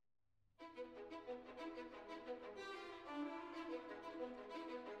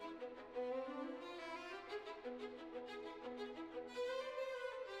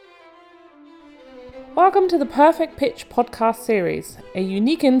Welcome to the Perfect Pitch podcast series, a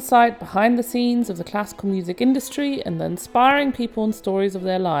unique insight behind the scenes of the classical music industry and the inspiring people and stories of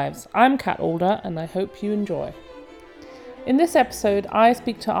their lives. I'm Kat Alder and I hope you enjoy. In this episode, I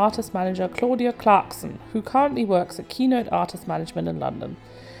speak to artist manager Claudia Clarkson, who currently works at Keynote Artist Management in London.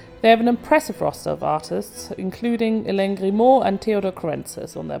 They have an impressive roster of artists, including Hélène Grimaud and Theodor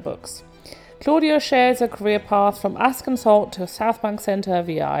Kurentzis on their books. Claudia shares her career path from Asconsult to South Bank Centre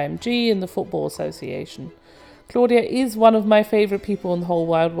via IMG and the Football Association. Claudia is one of my favourite people in the whole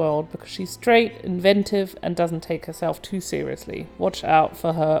wide world because she's straight, inventive and doesn't take herself too seriously. Watch out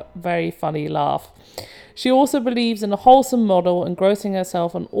for her very funny laugh. She also believes in a wholesome model, engrossing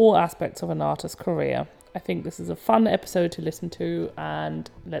herself on all aspects of an artist's career. I think this is a fun episode to listen to, and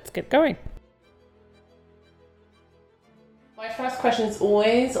let's get going. My first question is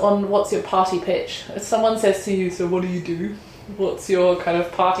always on what's your party pitch? If someone says to you, so what do you do? What's your kind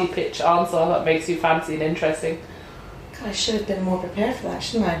of party pitch answer that makes you fancy and interesting? God, I should have been more prepared for that,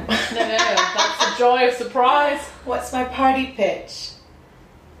 shouldn't I? No, that's the joy of surprise. What's my party pitch?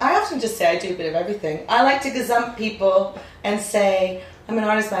 I often just say I do a bit of everything. I like to gazump people and say, I'm an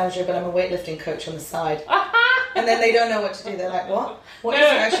artist manager, but I'm a weightlifting coach on the side. And then they don't know what to do. They're like, what? What is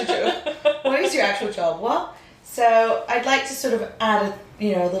your actual job? What is your actual job? What? So I'd like to sort of add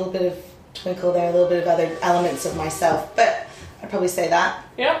a little bit of twinkle there, a little bit of other elements of myself. But I'd probably say that.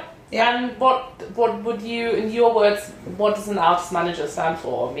 Yeah. And what would you, in your words, what does an artist manager stand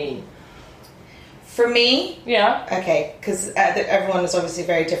for or mean? For me? Yeah. Okay, because everyone is obviously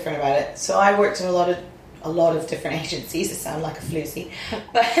very different about it. So I worked in a lot of different agencies. I sound like a floozy,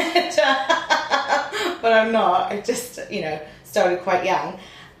 but I'm not. I just started quite young,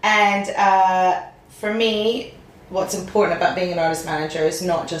 and for me, what's important about being an artist manager is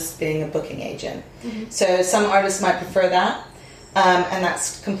not just being a booking agent. Mm-hmm. So some artists might prefer that, and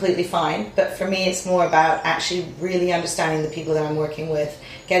that's completely fine. But for me, it's more about actually really understanding the people that I'm working with,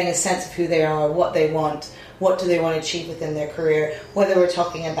 getting a sense of who they are, what they want, what do they want to achieve within their career, whether we're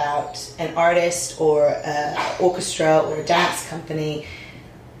talking about an artist or an orchestra or a dance company.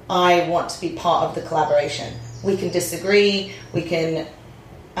 I want to be part of the collaboration. We can disagree, we can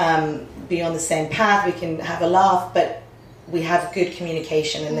be on the same path, we can have a laugh, but we have good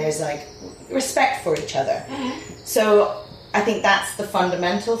communication and there's like respect for each other. Mm-hmm. So I think that's the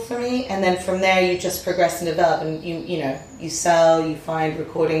fundamental for me, and then from there you just progress and develop, and you sell, you find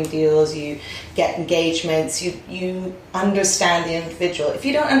recording deals, you get engagements, you understand the individual. If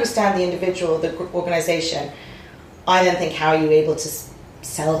you don't understand the individual, the organization, I then think, how are you able to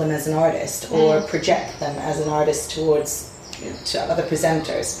sell them as an artist or project them as an artist to other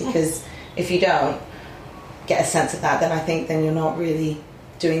presenters? Because if you don't get a sense of that, then I think then you're not really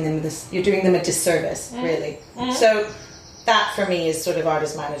doing them you're doing them a disservice, really. Mm-hmm. So that for me is sort of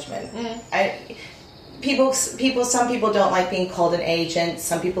artist management. Some people don't like being called an agent.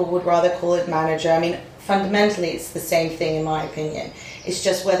 Some people would rather call it manager. I mean, fundamentally, it's the same thing in my opinion. It's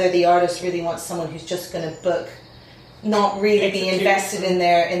just whether the artist really wants someone who's just going to book, not really be invested in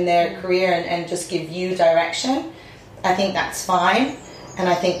their career and just give you direction. I think that's fine, and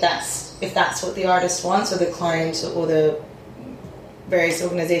I think if that's what the artist wants or the client or the various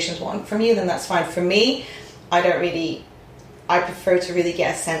organizations want from you, then that's fine. For me, I prefer to really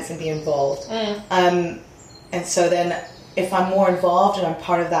get a sense and be involved. And so then if I'm more involved and I'm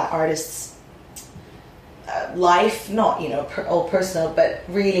part of that artist's life, not, all personal, but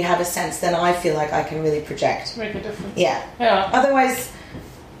really have a sense, then I feel like I can really project. Make a difference. Yeah. Otherwise,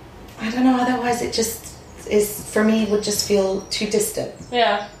 I don't know, it just is, for me, would just feel too distant.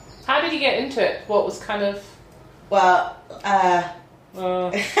 Yeah. How did you get into it? What was kind of... Well,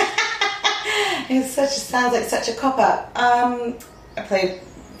 sounds like such a cop-out. I played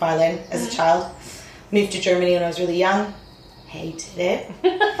violin as a child. Moved to Germany when I was really young. Hated it.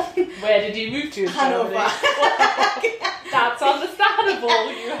 Where did you move to? Hanover. That's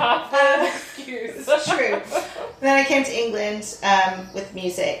understandable. You have an excuse. It's true. Then I came to England with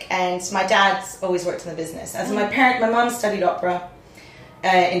music, and my dad's always worked in the business. As my mum studied opera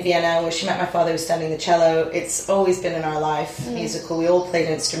in Vienna, where she met my father who was studying the cello. It's always been in our life, musical. We all played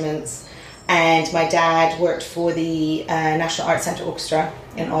instruments. And my dad worked for the National Arts Centre Orchestra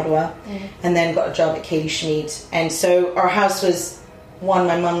in Ottawa, and then got a job at Katie Schmid. And so our house was,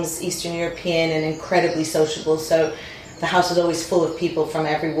 my mum's Eastern European and incredibly sociable, so the house was always full of people from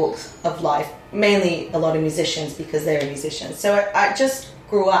every walk of life, mainly a lot of musicians because they're musicians. So I just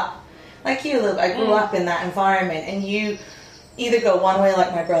grew up, like you, Liv, I grew up in that environment, and you either go one way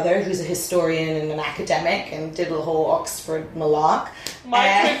like my brother, who's a historian and an academic and did a whole Oxford malark.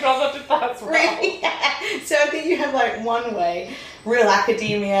 My brother did that as well. Really? Yeah. So I think you have like one way, real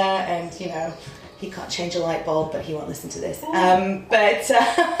academia and, he can't change a light bulb, but he won't listen to this.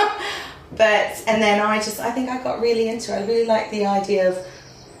 But and then I think I got really into it. I really liked the idea of,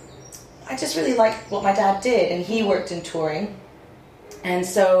 I just really liked what my dad did, and he worked in touring. And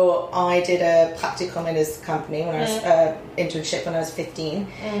so I did a practicum in his company when I was internship when I was 15,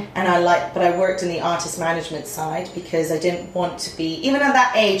 and but I worked in the artist management side because I didn't want to be, even at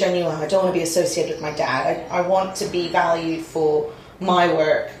that age I knew I don't want to be associated with my dad. I want to be valued for my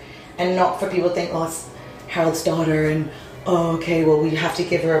work and not for people to think, oh, it's Harold's daughter and oh, okay, well, we have to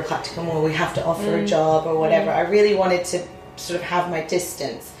give her a practicum or we have to offer a job or whatever. I really wanted to sort of have my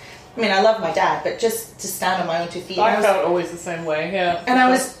distance. I mean, I love my dad, but just to stand on my own 2 feet. I felt always the same way, yeah. And I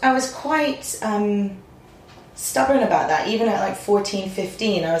was quite stubborn about that. Even at like 14,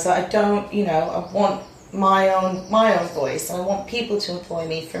 15, I was like, I want my own voice. And I want people to employ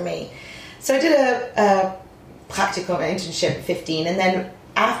me for me. So I did a practicum internship at 15, and then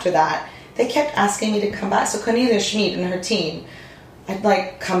after that, they kept asking me to come back. So Cornelia Schmid and her team, I'd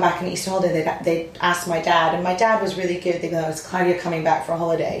like come back in Easter holiday. They'd ask my dad, and my dad was really good. They'd go, "Is Claudia coming back for a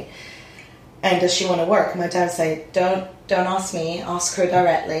holiday? And does she want to work?" And my dad would say, "Don't ask me. Ask her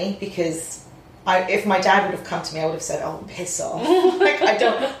directly." Because if my dad would have come to me, I would have said, "Oh, piss off! Like I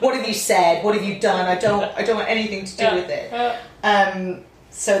don't. What have you said? What have you done? I don't want anything to do with it."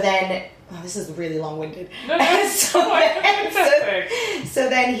 So then. Oh, this is really long-winded. No, so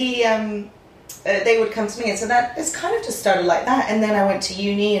then he, they would come to me, and so that it's kind of just started like that. And then I went to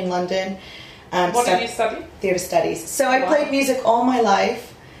uni in London. What did you study? Theatre studies. So I played music all my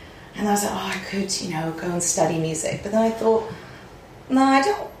life, and I was like, oh, I could, go and study music. But then I thought, no, I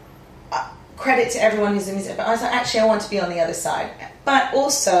don't. Credit to everyone who's in music, but I was like, actually, I want to be on the other side. But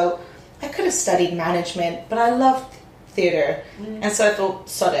also, I could have studied management, but I loved theatre, and so I thought,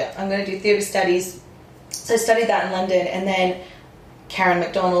 sod it, I'm going to do theatre studies. So I studied that in London, and then Karen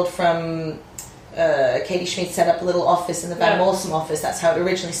MacDonald from Katie Schmid set up a little office in the Van Molsum office. That's how it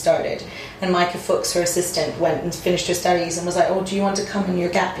originally started. And Micah Fuchs, her assistant, went and finished her studies and was like, oh, do you want to come in your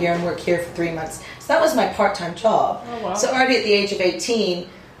gap year and work here for 3 months? So that was my part-time job. Oh, wow. So already at the age of 18,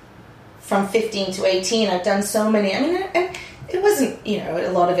 from 15 to 18, I've done so many, and it wasn't, a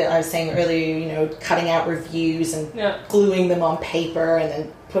lot of it, I was saying earlier, cutting out reviews and gluing them on paper and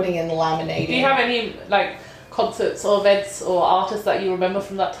then putting in laminating. Do you have any, concerts or events or artists that you remember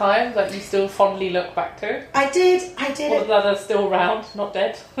from that time that you still fondly look back to? I did. Or that are still around, not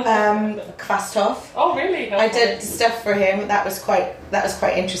dead? Kvastov. Oh, really? I did stuff for him. That was quite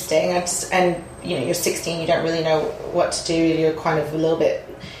interesting. You're 16, you don't really know what to do. You're kind of a little bit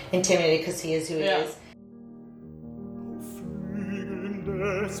intimidated because he is who he is.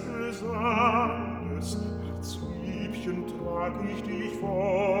 Des Gesanges, Herzliebchen, trag ich dich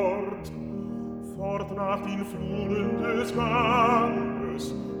fort nach den Fluren des Ganges,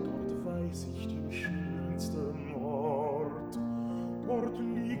 dort weiß ich den schönsten Ort. Dort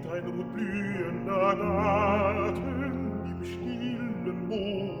liegt ein rotblühender Garten, im stillen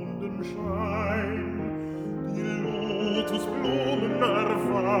Mondenschein. Die Lotusblumen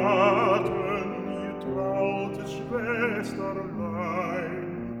erwarten, ihr trautes Schwesterlein.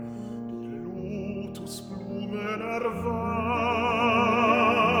 Blumen erwarten,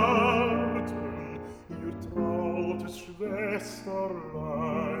 ihr trautes Schwesterlein.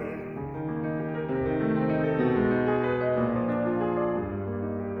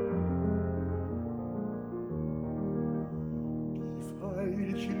 Die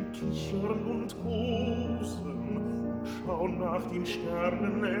Veilchen kichern und kosen und schauen nach den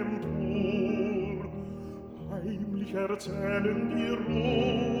Sternen empor. Heimlich erzählen die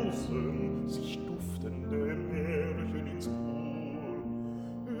Rosen sich duftende Märchen ins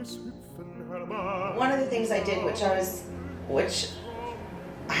Ohr. Es hüpfen herbei. One of the things I did, which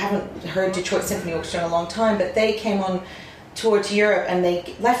I haven't heard Detroit Symphony Orchestra in a long time, but they came on tour to Europe and they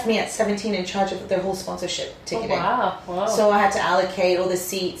left me at 17 in charge of their whole sponsorship ticketing. Oh, wow. So I had to allocate all the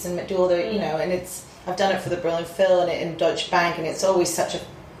seats and do all the, and I've done it for the Berlin Phil and in Deutsche Bank, and it's always such a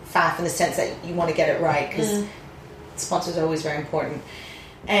faff in the sense that you want to get it right because sponsors are always very important.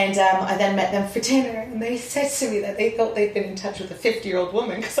 And I then met them for dinner, and they said to me that they thought they'd been in touch with a 50-year-old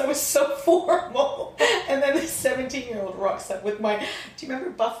woman because I was so formal. And then this 17-year-old rocks up with my, do you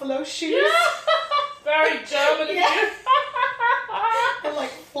remember buffalo shoes? Yeah. Very German of you. And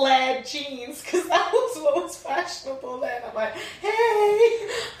plaid jeans, because that was what was fashionable then. I'm like, hey,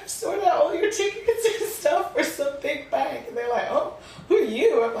 I've sorted out all your tickets and stuff for some big bank. And they're like, oh, who are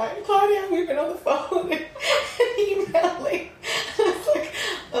you? I'm like, Claudia, we've been on the phone and emailing. It's like,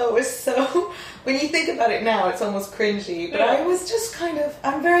 oh, it was so, when you think about it now, it's almost cringy. But I was just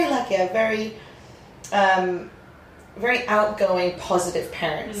I'm very lucky. I'm very, very outgoing, positive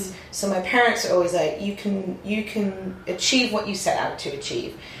parents. So my parents are always like, you can achieve what you set out to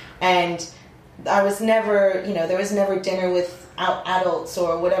achieve. And I was never, there was never dinner without adults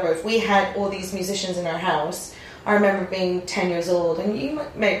or whatever. If we had all these musicians in our house, I remember being 10 years old, and you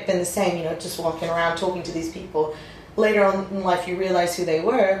may have been the same, just walking around talking to these people. Later on in life, you realize who they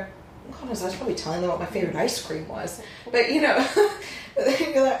were. God, I was probably telling them what my favorite ice cream was. But, you're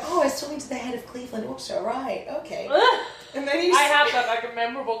like, oh, I was talking to the head of Cleveland Orchestra, right, okay. And then I had that, like, a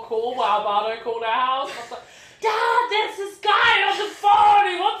memorable call where Alberto called our house. I was like, Dad, there's this guy on the phone,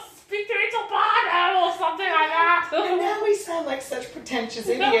 he wants to speak to Alberto or something like that. And now we sound like such pretentious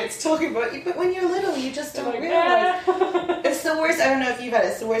idiots talking about you, but when you're little, you just don't realize. It's the worst. I don't know if you've had it.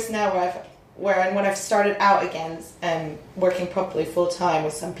 It's the worst now when I've started out again, working properly full time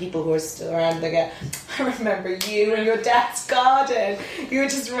with some people who are still around. They go, I remember you and your dad's garden. You were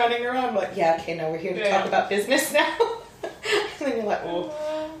just running around. Like, yeah, okay, no, we're here to talk about business now. And then you're like, oh,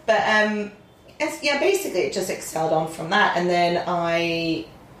 but basically it just excelled on from that. And then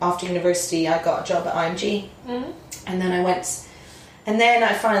after university, I got a job at IMG, and then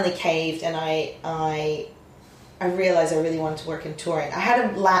I finally caved, and I realized I really wanted to work in touring. I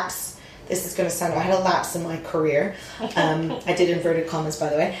had a lapse. This is going to sound. I had a lapse in my career. I did inverted commas, by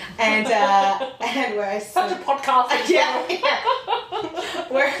the way, and where I such a podcast. Yeah.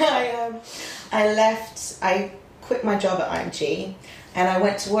 Where I left. I quit my job at IMG, and I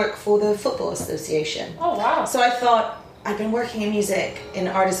went to work for the Football Association. Oh wow! So I thought, I've been working in music, in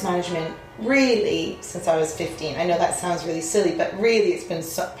artist management, really since I was 15. I know that sounds really silly, but really it's been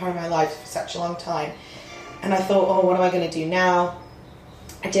part of my life for such a long time. And I thought, oh, what am I going to do now?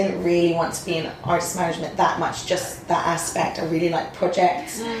 I didn't really want to be in artist management that much, just that aspect. I really like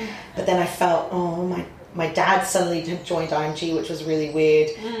projects. But then I felt, oh, my dad suddenly joined IMG, which was really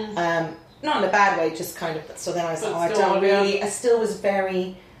weird. Not in a bad way, just kind of. So then I was like, I still was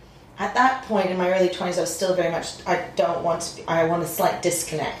very... At that point in my early 20s, I was still very much, I want a slight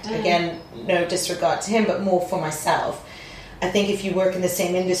disconnect. Again, no disregard to him, but more for myself. I think if you work in the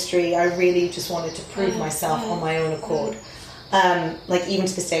same industry, I really just wanted to prove myself on my own accord. Like even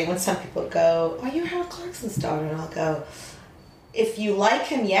to this day, when some people go, are you Harold Clarkson's daughter? And I'll go, if you like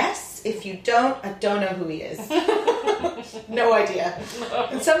him, yes. If you don't, I don't know who he is. No idea.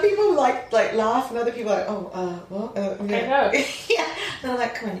 And some people like laugh, and other people are like, oh, what? I know. Yeah. And I'm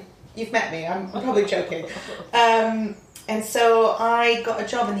like, come on. You've met me. I'm probably joking. And so I got a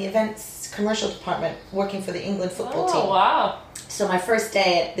job in the events commercial department working for the England football team. Oh, wow. So my first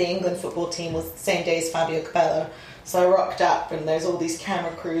day at the England football team was the same day as Fabio Capello. So I rocked up and there's all these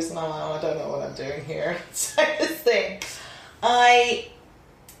camera crews and I'm like, oh, I don't know what I'm doing here. So this thing.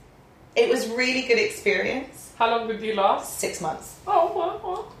 It was really good experience. How long did you last? 6 months. Oh,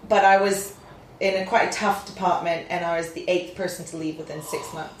 well. But I was in quite a tough department, and I was the 8th person to leave within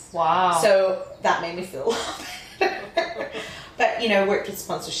 6 months. Wow. So that made me feel a lot better. But, worked with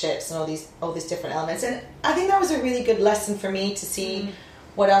sponsorships and all these different elements. And I think that was a really good lesson for me to see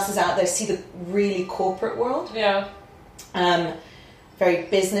what else is out there, see the really corporate world. Yeah. Very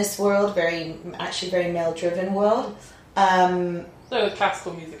business world, very male-driven world. So the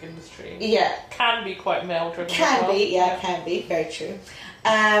classical music industry. Yeah. Can be quite male-driven. Can be, very true.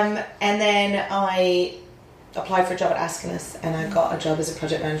 And then I applied for a job at Ascanius, and I got a job as a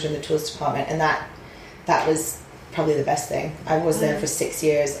project manager in the tours department, and that was probably the best thing. I was there for 6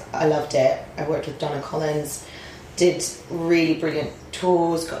 years. I loved it. I worked with Donna Collins, did really brilliant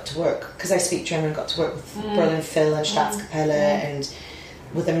tours, got to work, because I speak German, got to work with Berlin Phil and Staatskapelle and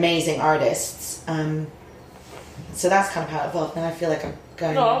with amazing artists. So that's kind of how it evolved, and I feel like I'm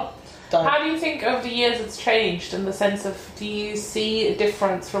going... How do you think over the years it's changed in the sense of, do you see a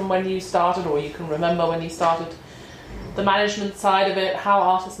difference from when you started, or you can remember when you started, the management side of it, how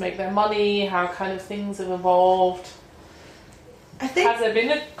artists make their money, how kind of things have evolved? I think... Has there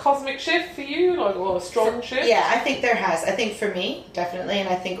been a cosmic shift for you, or a strong shift? Yeah, I think there has. I think for me, definitely, and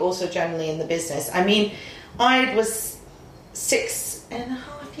I think also generally in the business. I mean, I was 6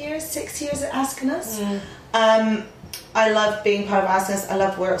 years at Ascanius. I loved being part of Ascanius. I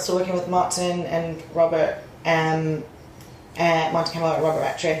loved also working with Martin and Robert, Martin Campbell and Robert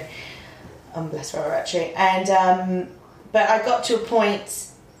Rattray. Bless Robert Rattray. And but I got to a point,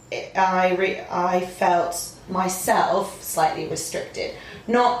 I felt myself slightly restricted.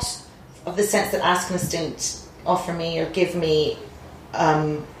 Not of the sense that Ascanius didn't offer me or give me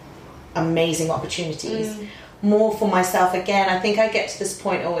amazing opportunities. More for myself. Again, I think I get to this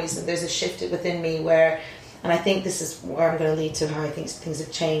point always that there's a shift within me where, and I think this is where I'm going to lead to how I think things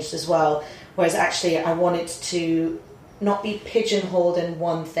have changed as well, whereas actually I wanted to not be pigeonholed in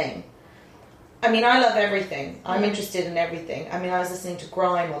one thing. I mean, I love everything. I'm interested in everything. I mean, I was listening to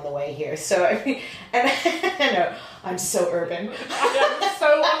grime on the way here, so I mean, and I know I'm so urban. I'm so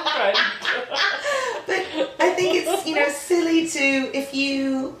on But I think it's, you know, silly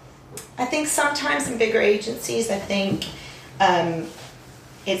to, I think sometimes in bigger agencies, I think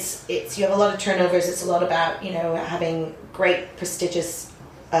it's you have a lot of turnovers. It's a lot about, you know, having great prestigious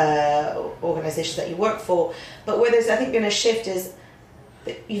organizations that you work for. But where there's, I think, been a shift is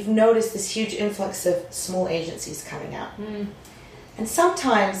that you've noticed this huge influx of small agencies coming out. And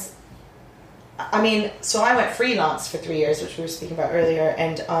sometimes, I mean, so I went freelance for 3 years, which we were speaking about earlier,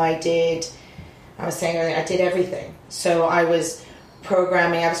 and I was saying earlier, I did everything. So I was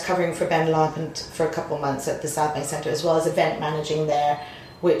programming, I was covering for Ben Lampant for a couple of months at the South Bank Centre, as well as event managing there,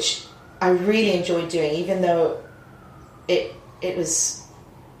 which I really enjoyed doing, even though it was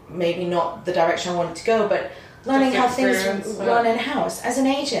maybe not the direction I wanted to go, but learning how things run in-house. As an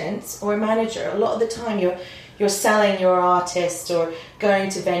agent or a manager, a lot of the time you're selling your artist or going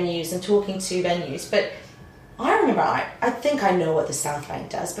to venues and talking to venues. But I remember, I think I know what the South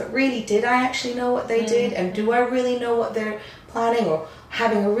Bank does, but really, did I actually know what they did? And do I really know what they're planning? Or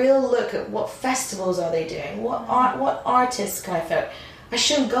having a real look at what festivals are they doing? What artists can I fit? I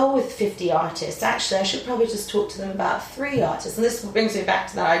shouldn't go with 50 artists. Actually, I should probably just talk to them about 3 artists. And this brings me back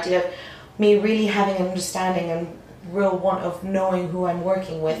to that idea of me really having an understanding and real want of knowing who I'm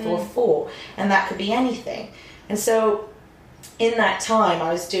working with or for. And that could be anything. And so in that time,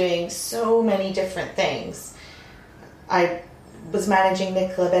 I was doing so many different things. I was managing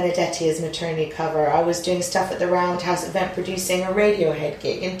Nicola Benedetti's maternity cover. I was doing stuff at the Roundhouse event, producing a Radiohead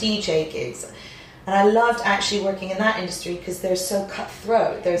gig and DJ gigs. And I loved actually working in that industry because they're so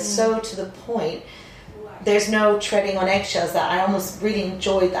cutthroat. They're so to the point. There's no treading on eggshells. That I almost really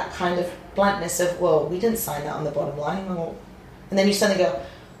enjoyed that kind of bluntness of, well, we didn't sign that on the bottom line. And then you suddenly go,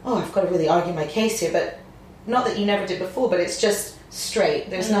 oh, I've got to really argue my case here. But not that you never did before, but it's just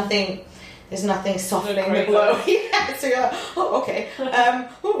straight. There's nothing softening the blow. Yeah, so you're like, oh, okay.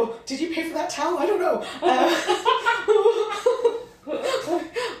 Did you pay for that towel? I don't know.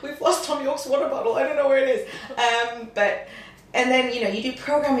 We've lost Tom York's water bottle. I don't know where it is. And then, you know, you do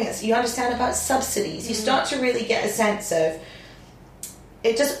programming, you understand about subsidies. You start to really get a sense of,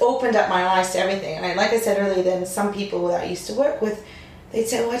 it just opened up my eyes to everything. And like I said earlier, then some people that I used to work with, they'd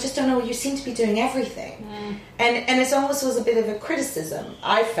say, oh, I just don't know, you seem to be doing everything. And it almost was a bit of a criticism,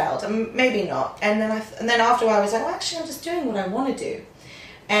 I felt, and maybe not. And then after a while I was like, well, actually I'm just doing what I want to do.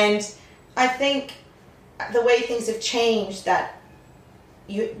 And I think the way things have changed, that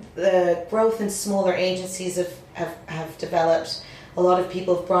the growth in smaller agencies have developed. A lot of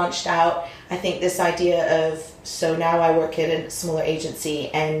people have branched out. I think this idea of, so now I work at a smaller agency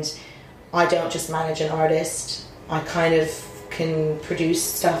and I don't just manage an artist. I kind of can produce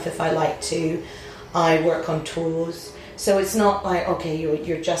stuff if I like to. I work on tours. So it's not like, okay,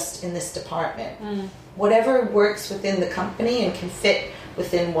 you're just in this department. Whatever works within the company and can fit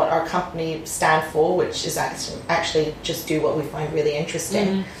within what our company stand for, which is actually just do what we find really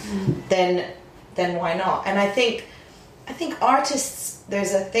interesting, then why not? And I think artists,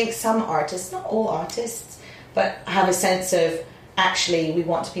 some artists, not all artists, but have a sense of, actually we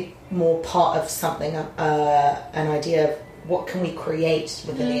want to be more part of something, an idea of what can we create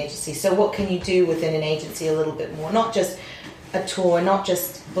within the agency. So what can you do within an agency a little bit more? Not just a tour, not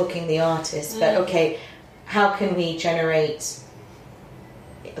just booking the artist, but okay, how can we generate,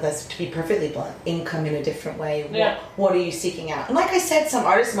 let's, to be perfectly blunt, income in a different way? What are you seeking out? And like I said, some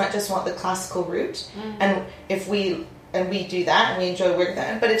artists might just want the classical route, and we do that and we enjoy working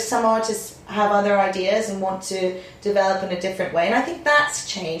there. But if some artists have other ideas and want to develop in a different way, and I think that's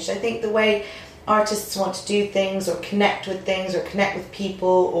changed. I think the way artists want to do things or connect with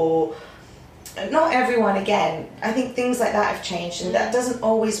people, or not everyone, again, I think things like that have changed, and that doesn't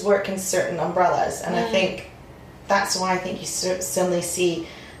always work in certain umbrellas. And I think that's why I think you suddenly see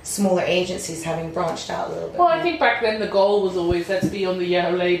smaller agencies having branched out a little bit. Well, I think back then the goal was always, let's be on the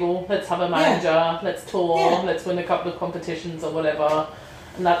Yellow label, let's have a manager, let's tour, let's win a couple of competitions or whatever,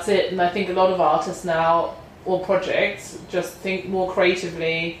 and that's it. And I think a lot of artists now, or projects, just think more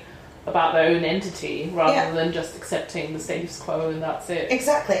creatively about their own entity rather than just accepting the status quo, and that's it.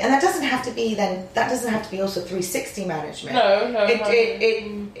 Exactly. And that doesn't have to be also 360 management. No.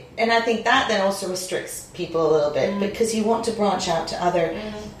 And I think that then also restricts people a little bit, because you want to branch out to other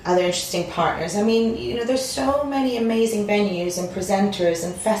interesting partners. I mean, you know, there's so many amazing venues and presenters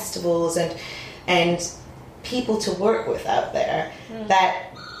and festivals and people to work with out there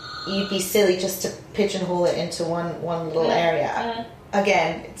that you'd be silly just to pigeonhole it into one little area.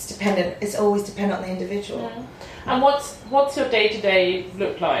 again, it's always dependent on the individual. Yeah. And what's your day-to-day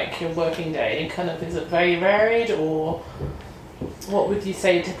look like, your working day? Kind of, is it very varied, or what would you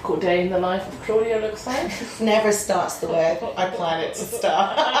say a typical day in the life of Claudia looks like? Never starts the way I plan it to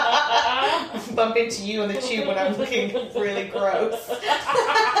start. Bump into you on the tube when I'm looking really gross.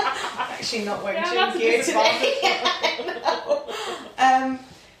 Actually not wearing gym gear today.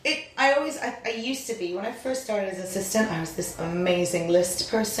 I used to be, when I first started as assistant, I was this amazing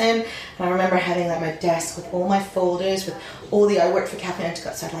list person, and I remember having like my desk with all my folders, with all I worked for Cafe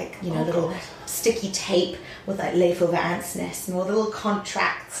Endicott, so I had like, little sticky tape with like Leif over Ants Nest and all the little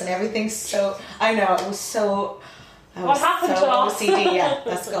contracts and everything. So I know it was so. What happened to us? OCD. Yeah,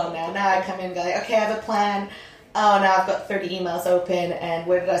 that's gone now. Now I come in and go like, okay, I have a plan. Oh, now I've got 30 emails open, and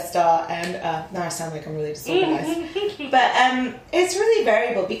where did I start? And now I sound like I'm really disorganized. But it's really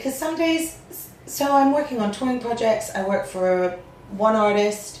variable, because some days, so I'm working on touring projects. I work for one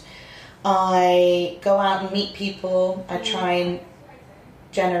artist. I go out and meet people. I try and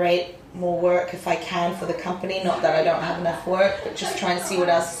generate more work if I can for the company. Not that I don't have enough work, but just try and see what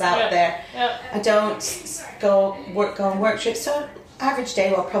else is out there. Yeah. I don't go on work trips. So average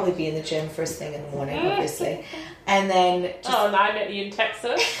day, I'll probably be in the gym first thing in the morning, obviously. And then just... Oh, and I met you in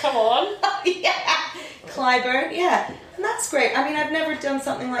Texas. Come on. Yeah. Clyburn, yeah. And that's great. I mean, I've never done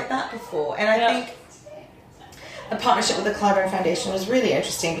something like that before. And I think a partnership with the Clyburn Foundation was really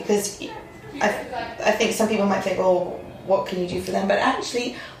interesting, because I think some people might think, oh, what can you do for them? But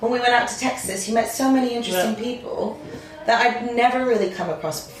actually, when we went out to Texas, you met so many interesting people that I'd never really come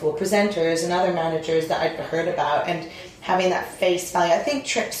across before. Presenters and other managers that I'd heard about, and having that face value. I think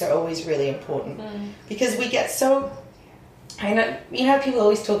trips are always really important, because we get so... I know, people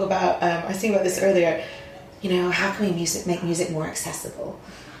always talk about... I was thinking about this earlier. How can we make music more accessible?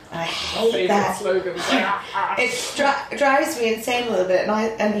 I hate that. Slogans. It drives me insane a little bit,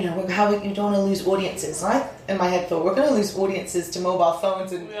 and how you don't want to lose audiences. And I, in my head, thought we're going to lose audiences to mobile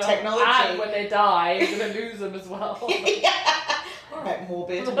phones and technology. And when they die, you're going to lose them as well. All right,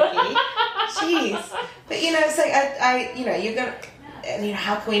 morbid, Mickey. Jeez, but it's like you're gonna,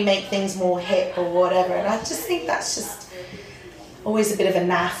 how can we make things more hip or whatever? And I just think that's just always a bit of a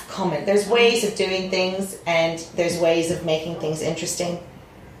naff comment. There's ways of doing things, and there's ways of making things interesting.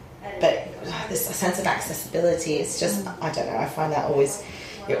 But this sense of accessibility is just, I don't know, I find that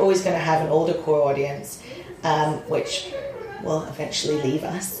you're always going to have an older core audience, which will eventually leave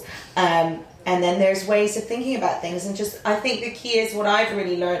us. And then there's ways of thinking about things, and just, I think the key is what I've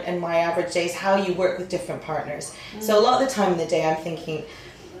really learned in my average day is how you work with different partners. So a lot of the time in the day I'm thinking,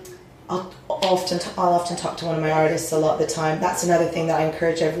 I'll often talk to one of my artists a lot of the time. That's another thing that I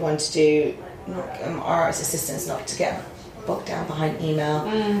encourage everyone to do, our artist assistants, not to get bogged down behind email.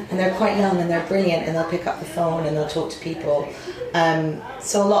 And they're quite young and they're brilliant, and they'll pick up the phone and they'll talk to people.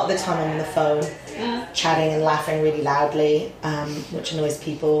 So a lot of the time I'm on the phone, chatting and laughing really loudly, which annoys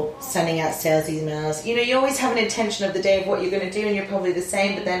people, sending out sales emails. You always have an intention of the day of what you're going to do, and you're probably the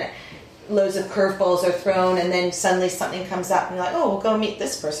same, but then loads of curveballs are thrown, and then suddenly something comes up and you're like, oh, we'll go meet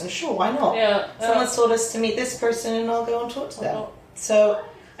this person. Sure, why not? Someone's told us to meet this person, and I'll go and talk to them. So,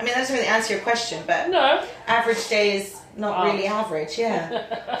 I mean, that doesn't really answer your question, but average day is not really average,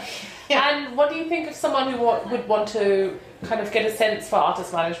 And what do you think of someone who would want to kind of get a sense for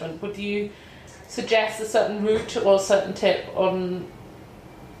artist management? Would you suggest a certain route or a certain tip on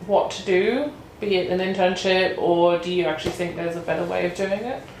what to do, be it an internship, or do you actually think there's a better way of doing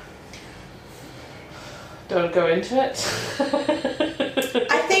it? Don't go into it.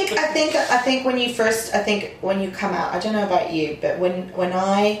 I think when you come out, I don't know about you, but when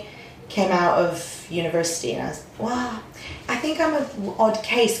I came out of university, and I was, wow, I think I'm an odd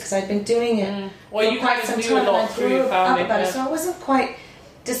case, because I'd been doing it for quite some time, and I grew up about it, so I wasn't quite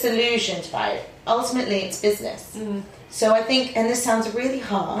disillusioned by it. Ultimately, it's business. So I think, and this sounds really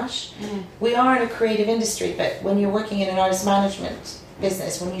harsh, we are in a creative industry, but when you're working in an artist management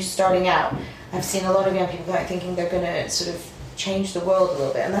business, when you're starting out, I've seen a lot of young people thinking they're going to sort of change the world a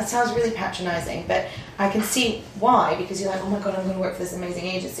little bit, and that sounds really patronizing, but I can see why, because you're like, oh my god, I'm going to work for this amazing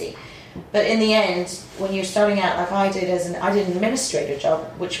agency. But in the end, when you're starting out, like I did I did an administrator job,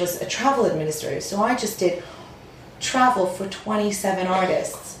 which was a travel administrator, so I just did travel for 27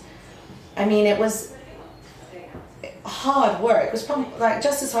 artists. I mean, it was hard work. It was probably like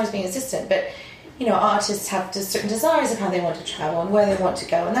just as hard as being an assistant, but artists have certain desires of how they want to travel and where they want to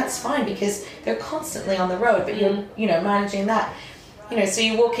go, and that's fine because they're constantly on the road, but you're managing that. So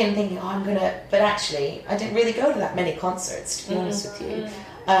you walk in thinking, but actually I didn't really go to that many concerts, to be honest with you,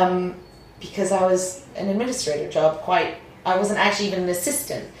 because I was an administrator job, I wasn't actually even an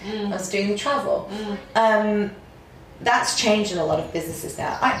assistant. I was doing the travel. that's changed in a lot of businesses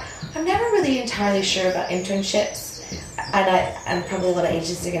now. I'm never really entirely sure about internships, and probably a lot of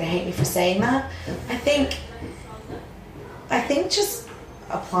agencies are going to hate me for saying that. I think just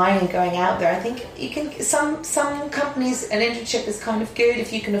applying and going out there. I think you can. Some companies, an internship is kind of good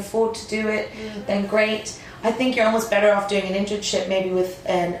if you can afford to do it. Then great. I think you're almost better off doing an internship maybe with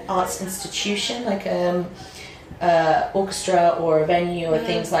an arts institution like orchestra or a venue or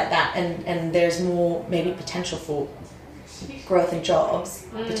things like that, and there's more maybe potential for growth in jobs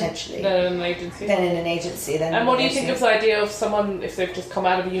potentially than in an agency. And what do you think of the idea of someone, if they've just come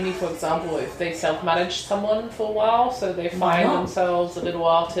out of uni, for example, if they self-manage someone for a while, so they find themselves a little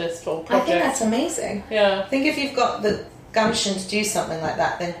artist or project? I think that's amazing. Yeah. I think if you've got the gumption to do something like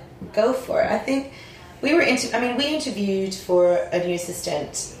that, then go for it. I think we interviewed for a new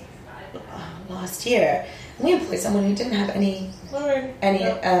assistant last year. We employed someone who didn't have any.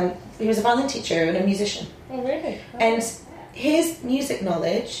 He was a violin teacher and a musician. Oh, really? Oh. And his music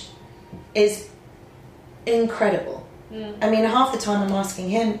knowledge is incredible. I mean, half the time I'm asking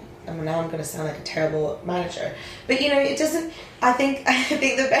him. I mean, now I'm going to sound like a terrible manager, but it doesn't. I think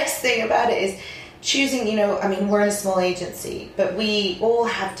the best thing about it is choosing. We're in a small agency, but we all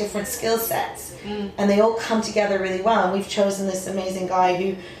have different skill sets, and they all come together really well. And we've chosen this amazing guy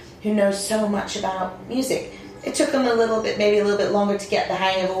who knows so much about music. It took him maybe a little bit longer to get the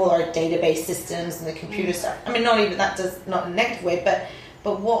hang of all our database systems and the computer stuff. I mean, not in a negative way,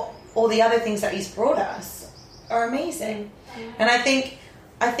 but what all the other things that he's brought us are amazing. And I think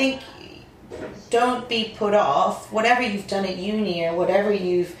don't be put off. Whatever you've done at uni or whatever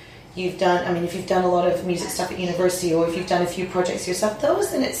you've done. I mean, if you've done a lot of music stuff at university or if you've done a few projects yourself,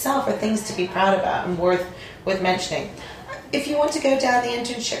 those in itself are things to be proud about and worth mentioning. If you want to go down the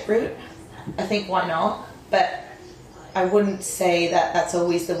internship route, I think why not? But I wouldn't say that that's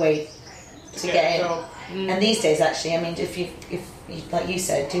always the way to get in. And these days, actually, I mean, if you, like you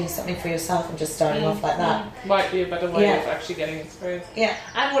said, doing something for yourself and just starting off like that might be a better way of actually getting experience. Yeah.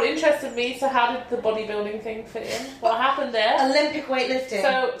 And what interested me, so how did the bodybuilding thing fit in? What happened there? Olympic weightlifting.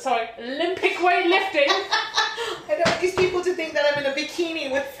 Olympic weightlifting. I don't want these people to think that I'm in a bikini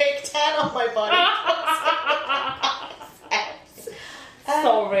with fake tan on my body.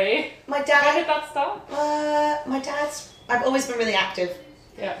 Sorry. My dad. How did that start? I've always been really active.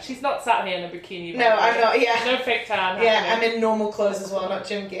 Yeah, she's not sat here in a bikini. No, I'm not. Yeah. No fake tan. Yeah, I'm in normal clothes as well, not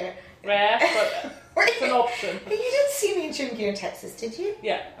gym gear. Rare, but it's an option. You didn't see me in gym gear in Texas, did you?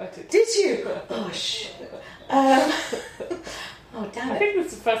 Yeah, I did. Did you? Oh shit. Oh damn it. I think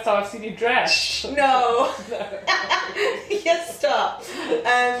this is the first time I've seen you dressed. No. Yes, stop.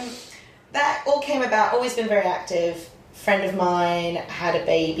 That all came about. Always been very active. Friend of mine had a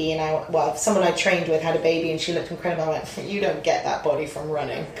baby, and someone I trained with had a baby, and she looked incredible. I went, you don't get that body from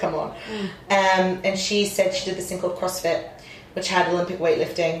running. Come on. And she said she did this thing called CrossFit, which had Olympic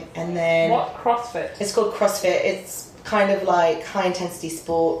weightlifting, and then what CrossFit? It's called CrossFit. It's kind of like high intensity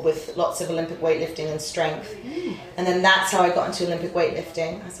sport with lots of Olympic weightlifting and strength. And then that's how I got into Olympic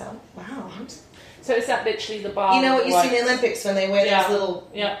weightlifting. I was like, wow. So is that literally the bar? You know what you see in the Olympics when they wear those little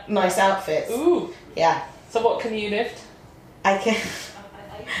nice outfits? Ooh. Yeah. So what can you lift? I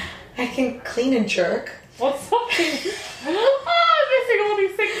can clean and jerk. What's something? I'm missing all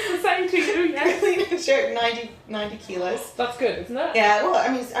these things to say to you. Yeah. Clean and jerk 90 kilos. That's good, isn't it? Yeah, well,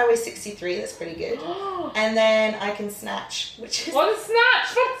 I mean, I weigh 63, that's pretty good. And then I can snatch, which is... What is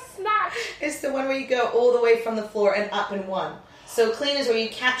snatch? What's snatch? It's the one where you go all the way from the floor and up in one. So clean is where you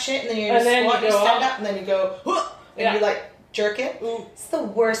catch it, and then you're in a squat, you stand up, and then you go, and you like... jerk it. Ooh. It's the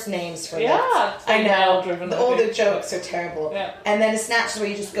worst names for lifts. I know. All the jokes jokes are terrible. Yeah. And then a snatch is where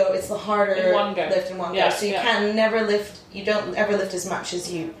you just go. It's the harder lift in one go. So you can never lift. You don't ever lift as much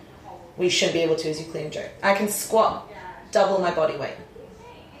as we should be able to as you clean and jerk. I can squat double my body weight.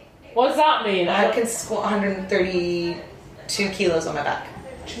 What does that mean? I can squat 132 kilos on my back.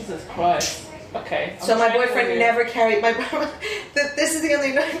 Jesus Christ. Okay. So my boyfriend never carried my. This is the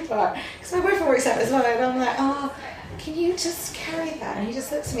only annoying part because my boyfriend works out as well, and I'm like, oh. Can you just carry that? And he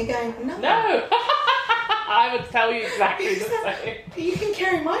just looks at me going, no. No. I would tell you exactly the same. You can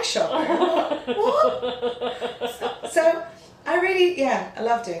carry my shopper. What? So I really, I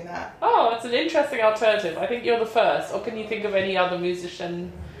love doing that. Oh, that's an interesting alternative. I think you're the first. Or can you think of any other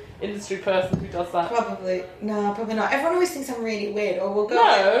musician, industry person who does that? Probably. No, probably not. Everyone always thinks I'm really weird. Or we'll go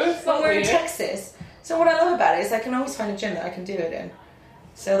it's not we're weird. in Texas. So what I love about it is I can always find a gym that I can do it in.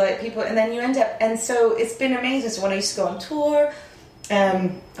 So like people, and then you end up, and so it's been amazing. So when I used to go on tour, I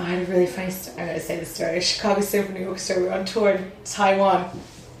had a really funny story. I'm going to say the story. Chicago Symphony Orchestra, we were on tour in Taiwan.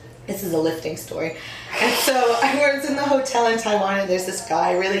 This is a lifting story. And so I was in the hotel in Taiwan, and there's this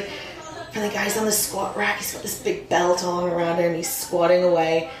guy, really And the guy's on the squat rack. He's got this big belt on around him. He's squatting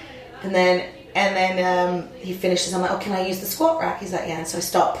away. And then he finishes. I'm like, oh, can I use the squat rack? He's like, yeah. And so I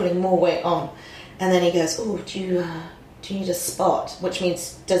start putting more weight on. And then he goes, oh, do you need a spot? Which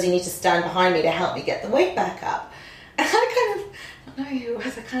means, does he need to stand behind me to help me get the weight back up? And I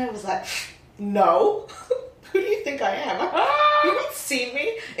kind of was like, no. Who do you think I am? You not seen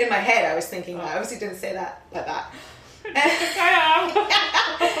me? In my head, I was thinking that. I obviously didn't say that like that.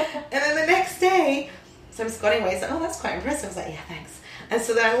 And then the next day, so I'm squatting away. He's like, oh, that's quite impressive. I was like, yeah, thanks. And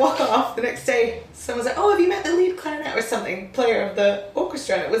so then I walk off the next day. Someone's like, oh, have you met the lead clarinet or something, player of the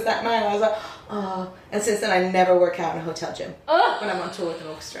orchestra? And it was that man. I was like, oh. And since then, I never work out in a hotel gym when I'm on tour with an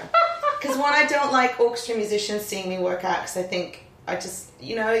orchestra. Because one, I don't like orchestra musicians seeing me work out because I think it's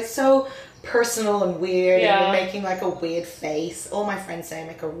so personal and weird, and you're making like a weird face. All my friends say I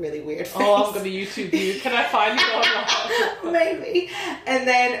make a really weird face. Oh, I'm going to YouTube you. Can I find you online? Maybe. And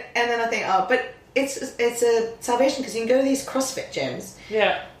then I think, but it's a salvation because you can go to these CrossFit gyms.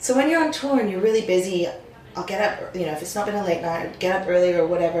 Yeah. So when you're on tour and you're really busy, I'll get up, if it's not been a late night, I'd get up early or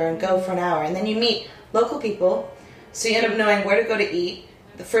whatever and go for an hour. And then you meet local people, so you end up knowing where to go to eat.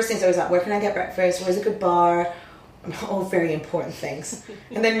 The first thing's always like, where can I get breakfast? Where's a good bar? All very important things.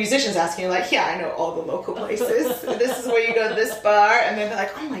 And then musicians asking, like, yeah, I know all the local places. This is where you go to this bar. And then they're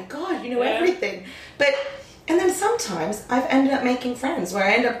like, oh my God, you know everything. And then sometimes I've ended up making friends where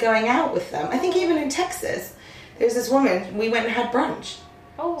I end up going out with them. I think even in Texas, there's this woman, we went and had brunch.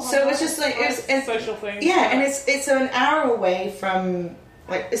 Oh, so it was just like, it's a social thing. Yeah, and it's an hour away from,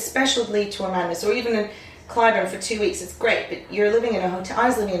 like, especially Tour Madness, or even in Clyburn for 2 weeks. It's great, but you're living in a hotel. I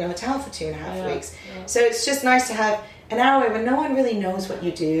was living in a hotel for 2.5 weeks. Yeah. So it's just nice to have an hour away when no one really knows what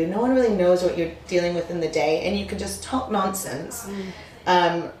you do, no one really knows what you're dealing with in the day, and you can just talk nonsense,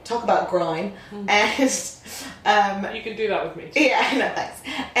 talk about grime, and you can do that with me too. Yeah, no thanks.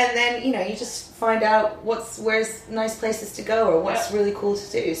 And then you just find out where's nice places to go or what's really cool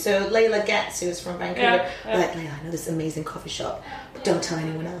to do. So Layla Getz, who is from Vancouver, like, Layla, I know this amazing coffee shop, but don't tell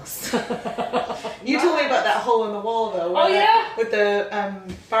anyone else. You told me about that hole in the wall though. With the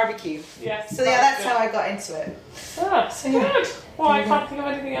barbecue. Yes. So that's how I got into it. So good. Well, I can't think of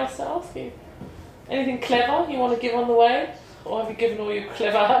anything else to ask you. Anything clever you want to give on the way? Or have you given all your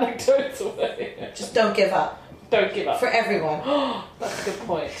clever anecdotes away? Just don't give up. Don't give up. For everyone. That's a good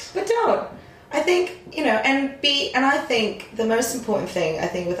point. But don't. I think, and I think the most important thing,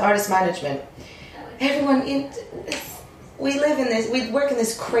 with artist management, everyone, we work in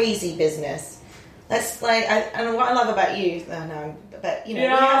this crazy business. That's like, and what I love about you, but but we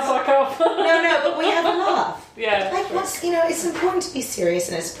have a laugh. Yeah. Like, it's important to be serious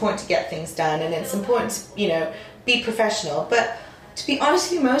and it's important to get things done and it's important to, be professional. But to be honest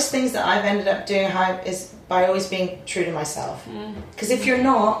with you, most things that I've ended up doing is by always being true to myself. Because if you're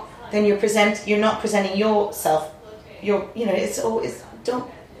not, then you're not presenting yourself. You're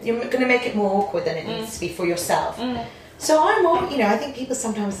going to make it more awkward than it needs to be for yourself. So I'm all, I think people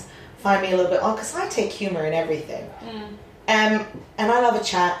sometimes find me a little bit odd because I take humor in everything. And I love a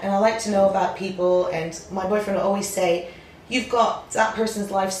chat and I like to know about people, and my boyfriend will always say, you've got that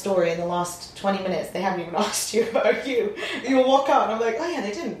person's life story in the last 20 minutes. They haven't even asked you about you. You'll walk out and I'm like, oh yeah,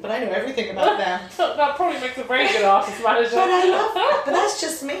 they didn't, but I know everything about them. That probably makes a very good artist manager. But I love that. But that's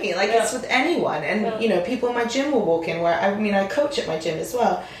just me. It's with anyone. And, people in my gym will walk in where, I coach at my gym as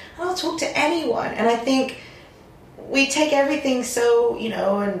well. And I'll talk to anyone. And I think we take everything so,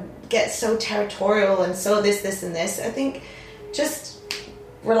 and get so territorial and so this and this. I think just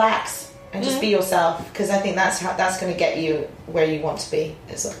relax. And just be yourself, because I think that's going to get you where you want to be.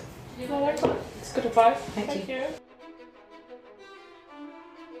 It's good advice. Thank you.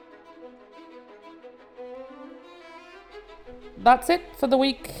 That's it for the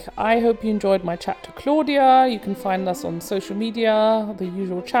week. I hope you enjoyed my chat to Claudia. You can find us on social media, the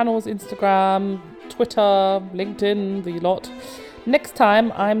usual channels, Instagram, Twitter, LinkedIn, the lot. Next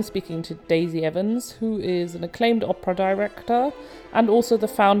time, I'm speaking to Daisy Evans, who is an acclaimed opera director and also the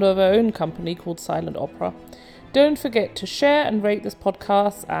founder of her own company called Silent Opera. Don't forget to share and rate this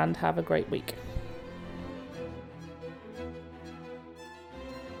podcast, and have a great week.